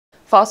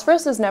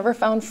Phosphorus is never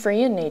found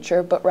free in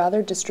nature, but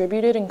rather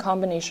distributed in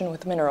combination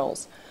with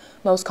minerals.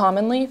 Most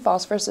commonly,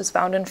 phosphorus is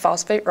found in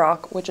phosphate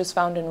rock, which is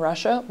found in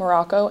Russia,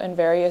 Morocco, and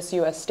various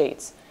U.S.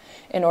 states.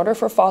 In order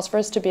for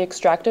phosphorus to be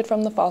extracted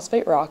from the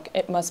phosphate rock,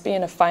 it must be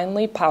in a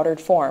finely powdered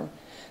form.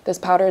 This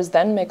powder is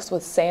then mixed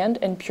with sand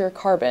and pure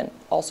carbon,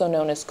 also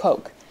known as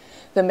coke.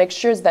 The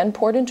mixture is then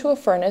poured into a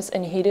furnace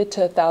and heated to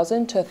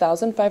 1,000 to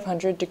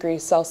 1,500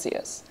 degrees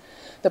Celsius.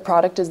 The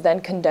product is then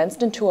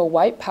condensed into a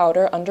white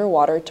powder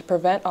underwater to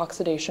prevent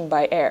oxidation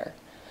by air.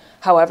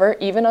 However,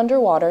 even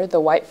underwater, the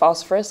white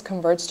phosphorus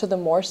converts to the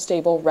more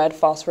stable red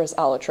phosphorus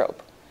allotrope.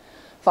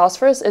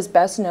 Phosphorus is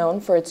best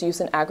known for its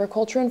use in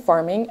agriculture and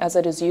farming, as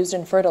it is used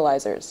in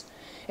fertilizers.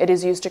 It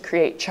is used to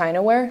create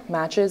chinaware,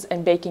 matches,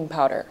 and baking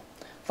powder.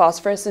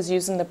 Phosphorus is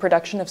used in the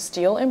production of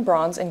steel and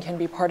bronze and can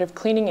be part of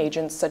cleaning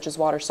agents such as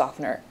water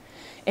softener.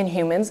 In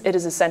humans, it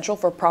is essential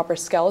for proper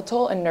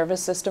skeletal and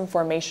nervous system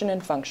formation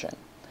and function.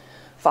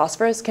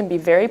 Phosphorus can be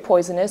very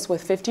poisonous,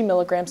 with 50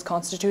 milligrams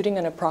constituting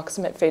an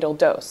approximate fatal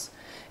dose.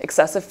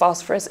 Excessive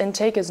phosphorus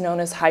intake is known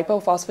as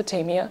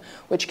hypophosphatemia,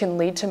 which can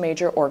lead to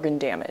major organ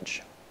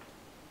damage.